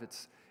have,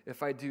 it's,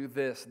 if I do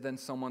this, then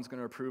someone's going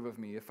to approve of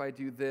me. If I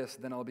do this,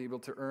 then I'll be able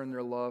to earn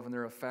their love and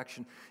their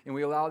affection. And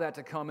we allow that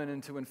to come in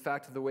and to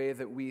infect the way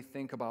that we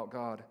think about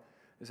God.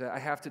 Is that I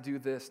have to do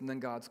this and then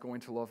God's going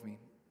to love me.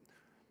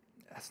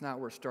 That's not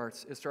where it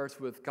starts. It starts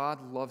with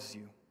God loves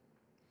you.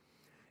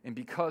 And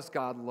because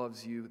God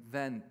loves you,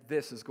 then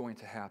this is going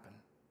to happen.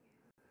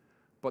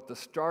 But the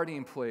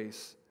starting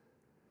place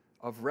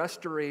of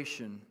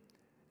restoration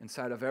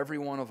inside of every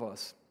one of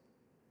us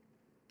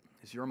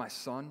is you're my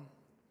son,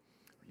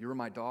 you're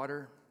my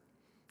daughter,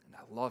 and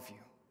I love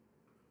you.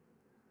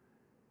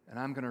 And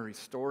I'm going to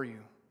restore you.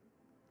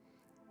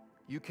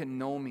 You can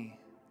know me.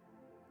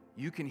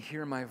 You can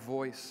hear my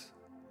voice.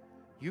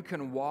 You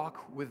can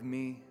walk with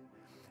me.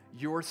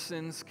 Your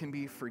sins can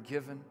be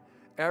forgiven.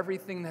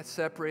 Everything that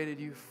separated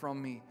you from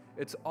me,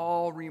 it's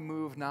all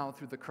removed now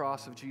through the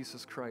cross of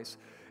Jesus Christ.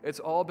 It's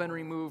all been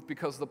removed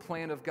because the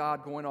plan of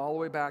God going all the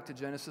way back to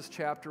Genesis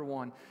chapter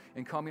 1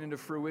 and coming into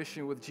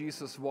fruition with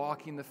Jesus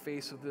walking the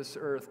face of this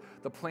earth.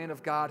 The plan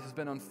of God has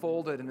been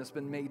unfolded and has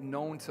been made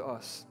known to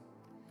us.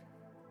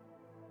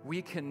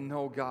 We can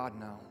know God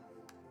now.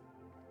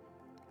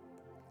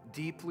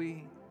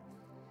 Deeply,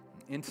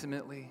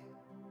 intimately.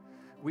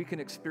 We can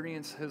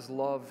experience His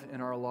love in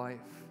our life.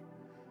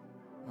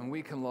 And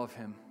we can love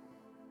Him.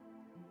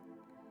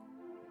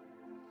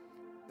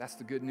 That's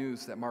the good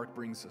news that Mark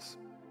brings us.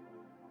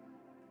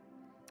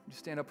 Would you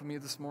stand up with me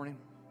this morning?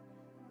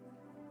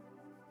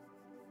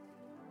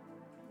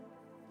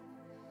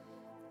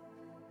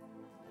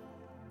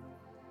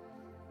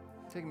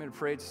 Take a minute to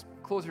pray. Just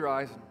close your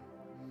eyes and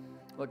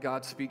let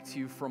God speak to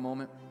you for a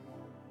moment.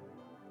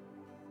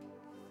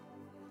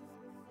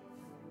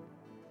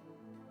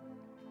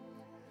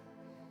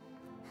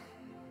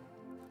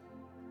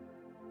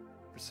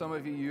 For some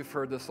of you, you've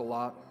heard this a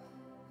lot.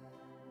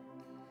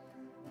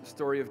 The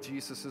story of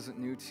Jesus isn't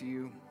new to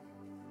you.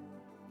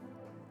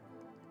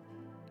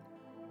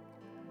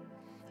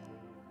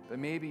 But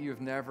maybe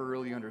you've never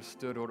really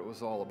understood what it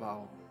was all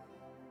about.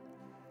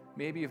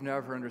 Maybe you've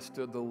never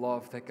understood the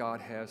love that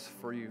God has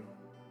for you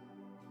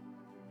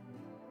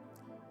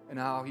and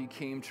how He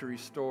came to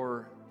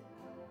restore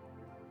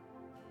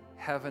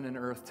heaven and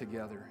earth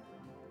together.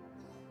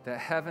 That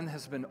heaven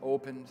has been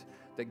opened,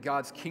 that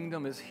God's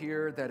kingdom is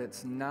here, that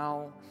it's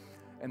now,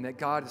 and that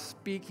God is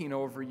speaking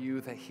over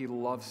you that He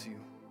loves you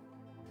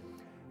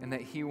and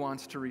that He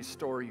wants to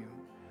restore you.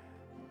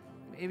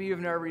 Maybe you've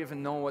never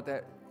even known what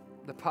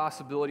the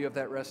possibility of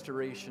that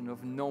restoration,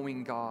 of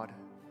knowing God,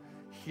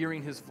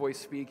 hearing His voice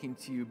speaking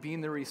to you,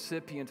 being the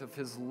recipient of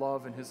His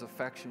love and His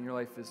affection in your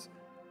life is.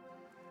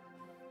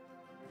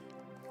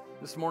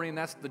 this morning,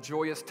 that's the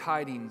joyous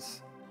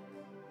tidings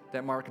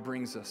that Mark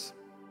brings us.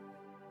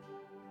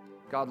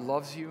 God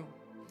loves you,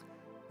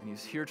 and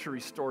He's here to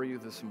restore you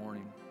this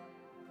morning.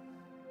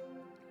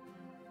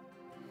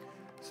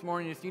 This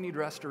morning, if you need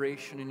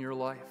restoration in your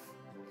life,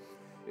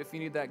 if you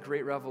need that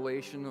great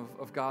revelation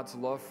of God's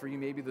love for you,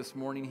 maybe this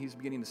morning He's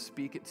beginning to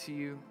speak it to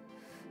you.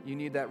 You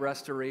need that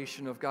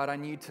restoration of, God, I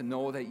need to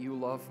know that you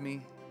love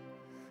me.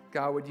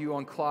 God, would you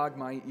unclog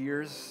my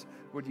ears?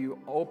 Would you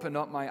open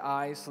up my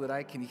eyes so that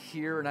I can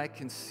hear and I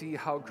can see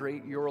how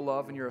great your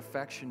love and your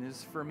affection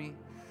is for me?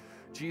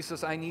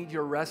 Jesus, I need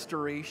your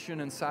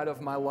restoration inside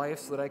of my life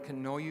so that I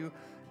can know you.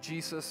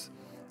 Jesus,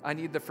 I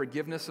need the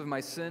forgiveness of my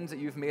sins that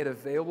you've made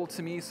available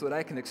to me so that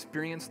I can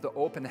experience the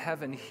open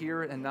heaven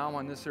here and now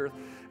on this earth.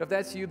 If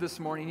that's you this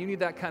morning, you need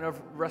that kind of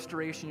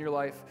restoration in your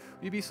life,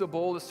 will you be so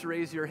bold as to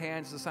raise your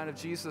hands as a sign of,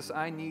 Jesus,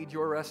 I need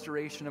your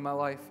restoration in my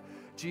life.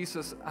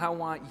 Jesus, I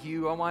want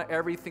you. I want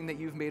everything that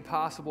you've made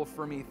possible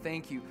for me.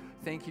 Thank you.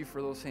 Thank you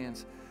for those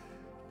hands.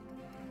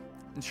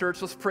 And church,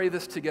 let's pray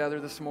this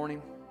together this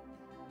morning.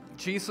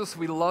 Jesus,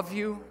 we love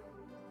you.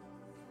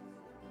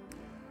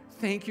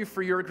 Thank you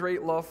for your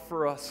great love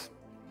for us.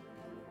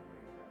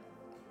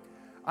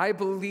 I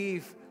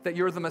believe that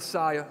you're the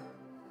Messiah.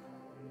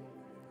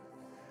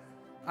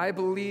 I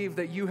believe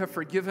that you have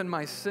forgiven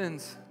my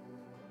sins.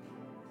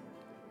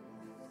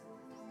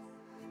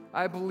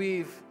 I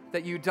believe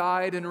that you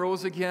died and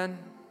rose again.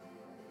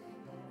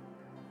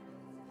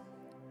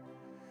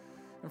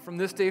 And from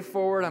this day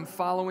forward, I'm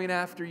following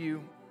after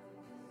you.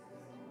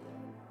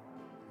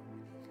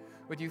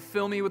 Would you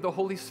fill me with the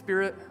Holy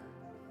Spirit?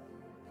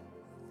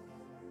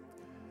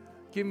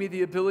 Give me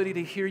the ability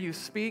to hear you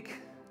speak.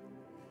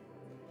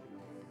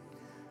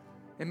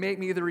 And make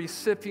me the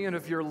recipient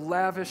of your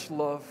lavish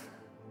love.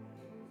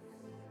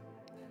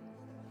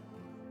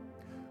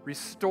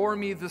 Restore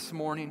me this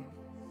morning,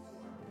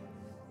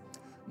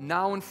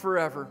 now and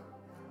forever.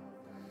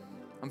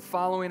 I'm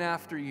following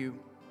after you.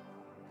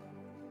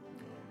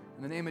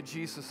 In the name of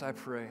Jesus, I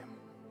pray.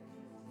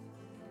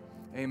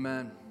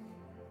 Amen.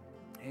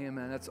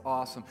 Amen. That's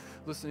awesome.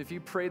 Listen, if you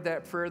prayed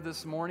that prayer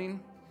this morning,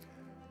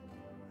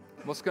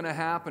 what's going to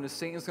happen is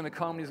Satan's going to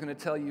come and he's going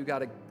to tell you,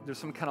 there's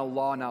some kind of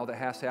law now that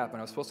has to happen.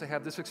 I'm supposed to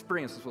have this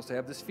experience. I'm supposed to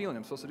have this feeling.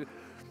 I'm supposed to do.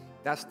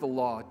 That's the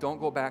law. Don't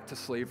go back to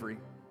slavery.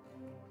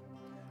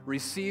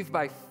 Receive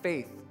by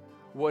faith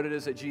what it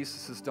is that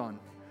Jesus has done.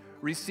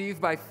 Receive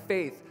by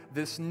faith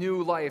this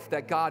new life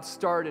that God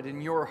started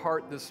in your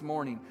heart this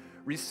morning.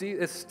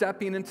 Receive, it's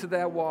stepping into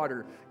that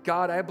water.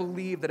 God, I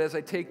believe that as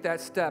I take that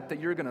step, that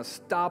you're going to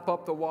stop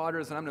up the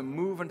waters and I'm going to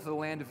move into the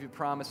land of your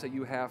promise that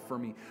you have for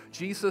me.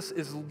 Jesus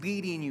is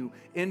leading you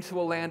into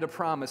a land of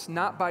promise,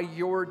 not by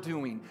your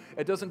doing.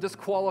 It doesn't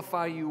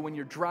disqualify you when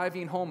you're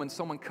driving home and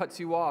someone cuts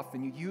you off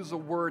and you use a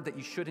word that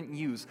you shouldn't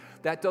use.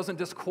 That doesn't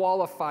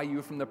disqualify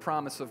you from the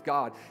promise of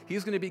God.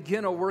 He's going to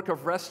begin a work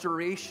of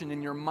restoration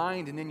in your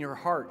mind and in your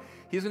heart.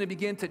 He's going to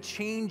begin to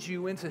change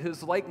you into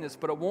His likeness,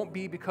 but it won't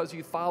be because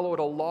you followed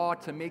a law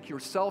to make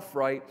yourself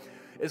right.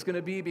 It's going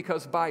to be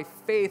because by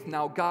faith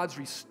now God's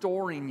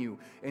restoring you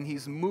and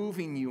He's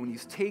moving you and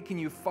He's taking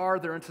you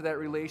farther into that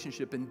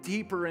relationship and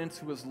deeper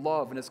into His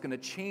love, and it's going to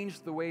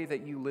change the way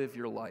that you live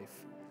your life.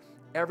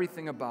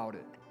 Everything about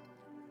it.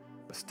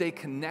 But stay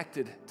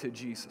connected to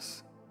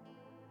Jesus.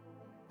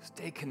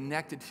 Stay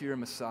connected to your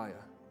Messiah.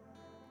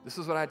 This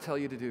is what I tell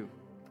you to do.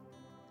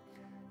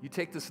 You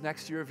take this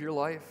next year of your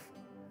life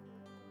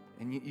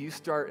and you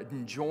start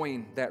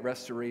enjoying that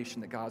restoration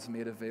that God's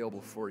made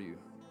available for you.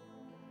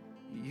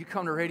 You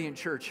come to Radiant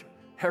Church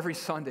every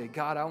Sunday.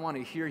 God, I want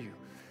to hear you.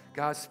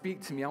 God,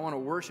 speak to me. I want to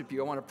worship you.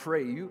 I want to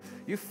pray. You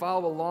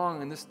follow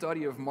along in this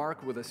study of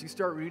Mark with us. You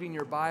start reading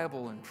your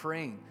Bible and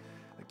praying.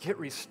 Get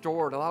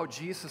restored. Allow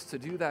Jesus to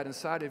do that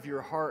inside of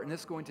your heart, and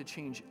it's going to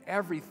change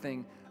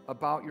everything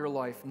about your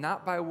life,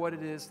 not by what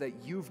it is that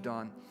you've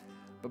done,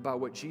 but by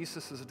what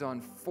Jesus has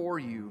done for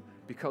you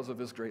because of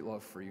His great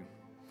love for you.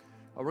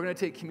 We're going to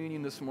take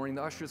communion this morning.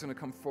 The usher is going to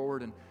come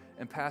forward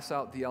and pass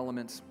out the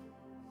elements.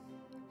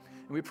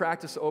 And we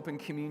practice open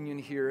communion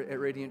here at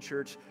Radiant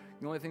Church.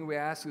 The only thing we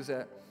ask is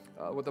that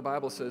what the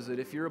Bible says, that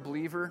if you're a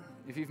believer,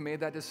 if you've made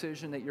that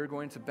decision that you're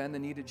going to bend the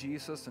knee to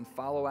Jesus and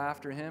follow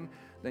after Him,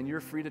 then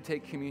you're free to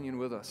take communion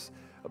with us.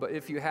 But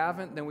if you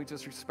haven't, then we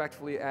just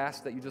respectfully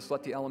ask that you just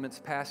let the elements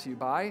pass you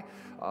by,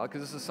 because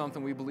this is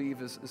something we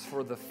believe is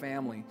for the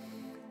family.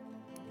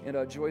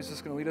 And Joy's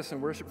just going to lead us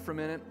in worship for a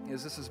minute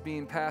as this is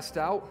being passed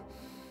out.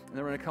 And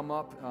then we're going to come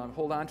up,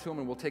 hold on to them,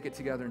 and we'll take it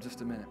together in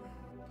just a minute.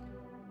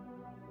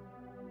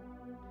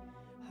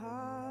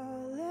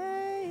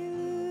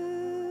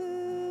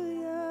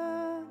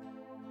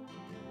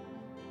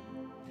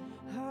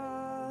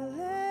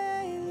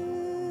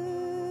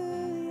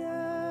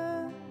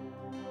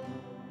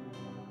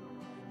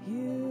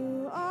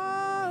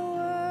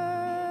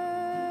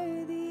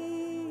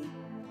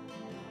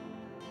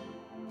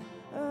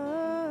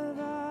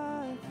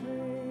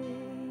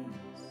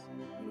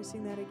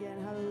 Sing that again.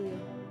 Hallelujah.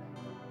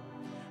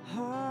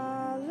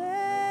 Hallelujah.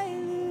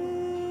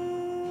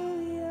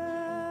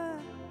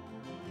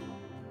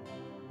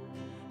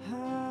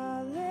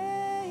 Hallelujah.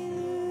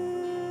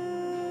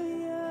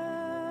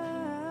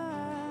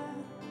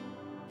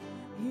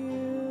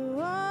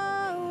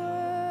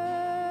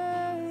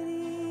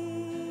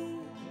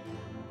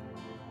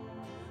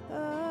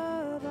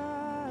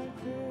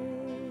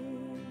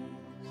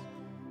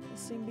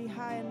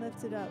 high and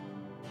lifted up.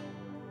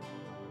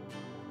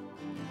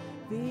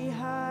 Be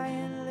high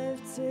and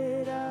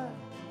lifted up.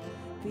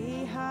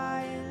 Be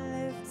high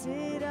and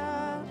lifted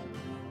up.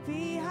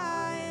 Be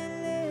high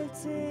and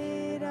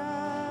lifted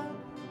up.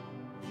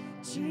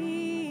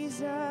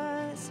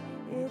 Jesus,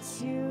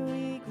 it's you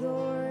we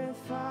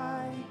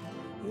glorify.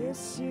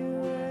 It's you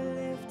we're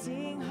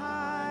lifting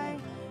high.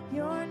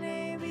 Your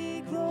name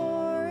be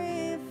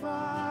glorified.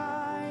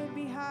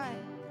 Be high.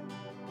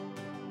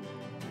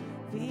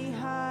 Be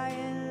high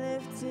and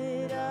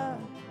lifted up.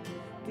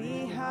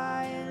 Be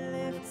high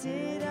and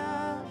lifted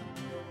up.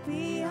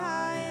 Be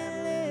high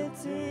and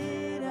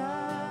lifted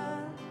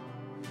up.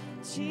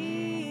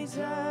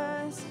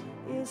 Jesus,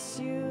 it's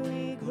you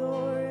we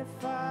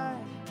glorify.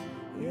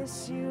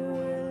 It's you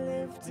we're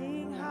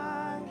lifting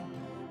high.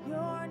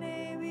 Your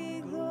name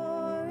be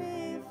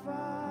glorified.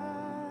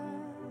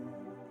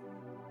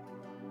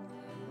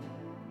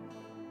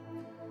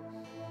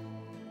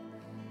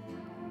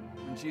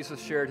 When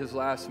Jesus shared his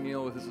last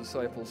meal with his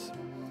disciples,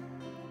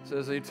 it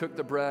says that he took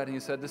the bread and he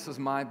said, "This is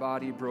my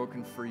body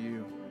broken for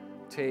you.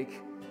 Take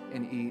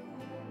and eat."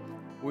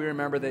 We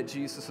remember that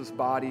Jesus'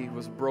 body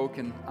was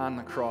broken on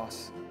the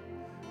cross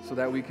so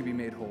that we could be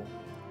made whole.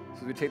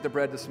 So as we take the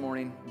bread this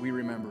morning, we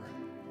remember.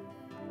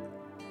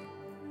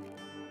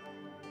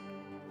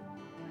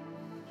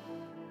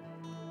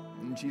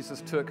 And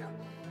Jesus took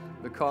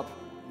the cup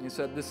and he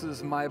said, "This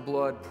is my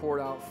blood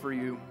poured out for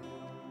you."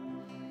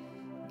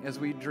 As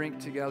we drink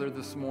together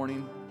this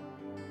morning,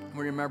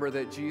 we remember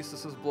that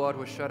Jesus' blood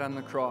was shed on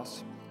the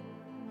cross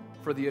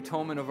for the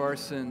atonement of our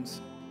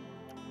sins,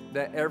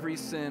 that every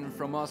sin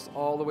from us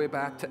all the way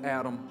back to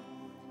Adam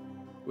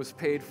was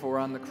paid for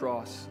on the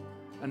cross,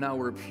 and now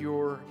we're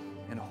pure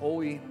and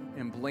holy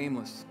and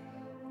blameless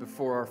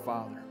before our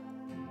Father.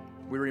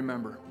 We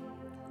remember.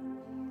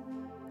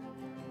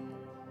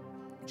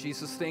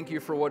 Jesus, thank you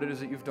for what it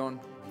is that you've done.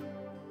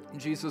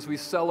 Jesus, we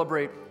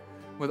celebrate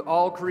with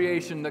all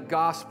creation the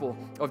gospel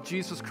of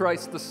Jesus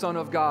Christ, the Son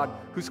of God,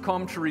 who's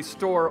come to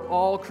restore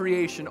all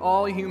creation,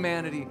 all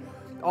humanity,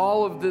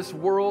 all of this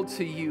world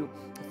to you.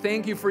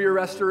 Thank you for your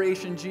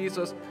restoration,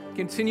 Jesus.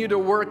 Continue to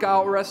work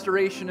out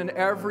restoration in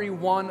every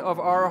one of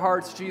our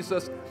hearts,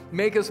 Jesus.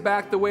 Make us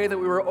back the way that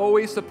we were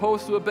always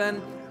supposed to have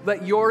been.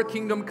 Let your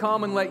kingdom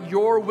come and let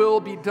your will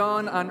be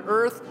done on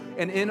earth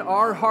and in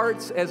our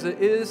hearts as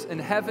it is in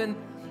heaven.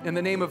 In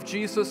the name of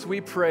Jesus,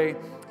 we pray.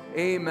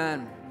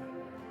 Amen.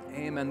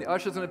 Amen. The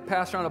usher's going to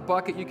pass around a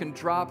bucket. You can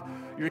drop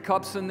your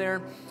cups in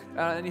there.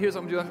 And here's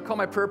what I'm going to do. I'm going to call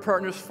my prayer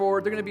partners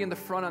forward. They're going to be in the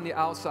front on the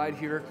outside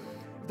here.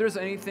 If there's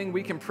anything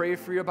we can pray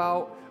for you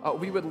about,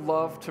 we would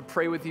love to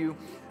pray with you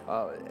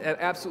at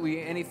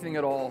absolutely anything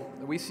at all.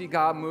 We see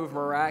God move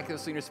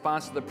miraculously in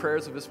response to the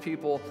prayers of his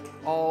people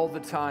all the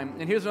time.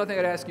 And here's another thing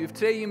I'd ask you. If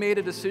today you made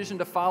a decision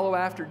to follow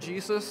after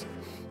Jesus,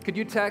 could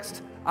you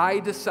text "I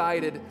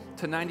decided"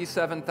 to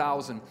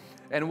 97,000?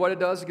 And what it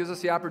does, it gives us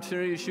the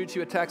opportunity to shoot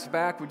you a text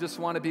back. We just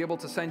want to be able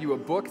to send you a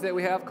book that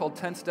we have called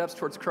 10 Steps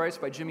Towards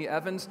Christ by Jimmy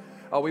Evans.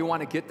 We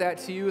want to get that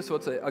to you, so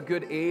it's a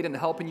good aid in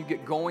helping you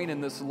get going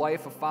in this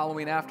life of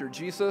following after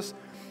Jesus.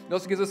 It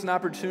also gives us an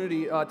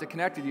opportunity to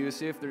connect with you,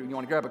 see if you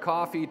want to grab a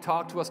coffee,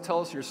 talk to us, tell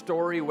us your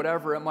story,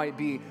 whatever it might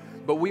be.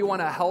 But we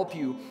want to help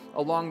you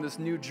along this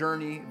new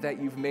journey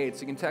that you've made.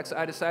 So you can text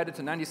 "I decided"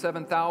 to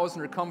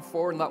 97,000 or come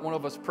forward and let one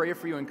of us pray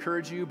for you,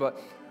 encourage you.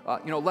 But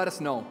let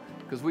us know,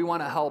 because we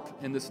want to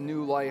help in this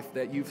new life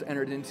that you've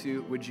entered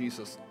into with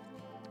Jesus.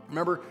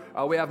 Remember,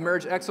 we have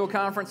Marriage Exo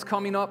Conference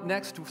coming up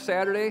next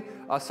Saturday.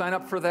 Sign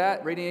up for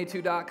that,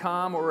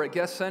 radiant82.com or at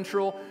Guest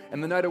Central.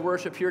 And the night of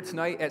worship here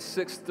tonight at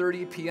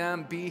 6:30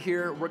 p.m. Be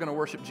here. We're going to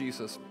worship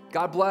Jesus.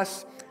 God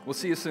bless. We'll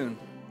see you soon.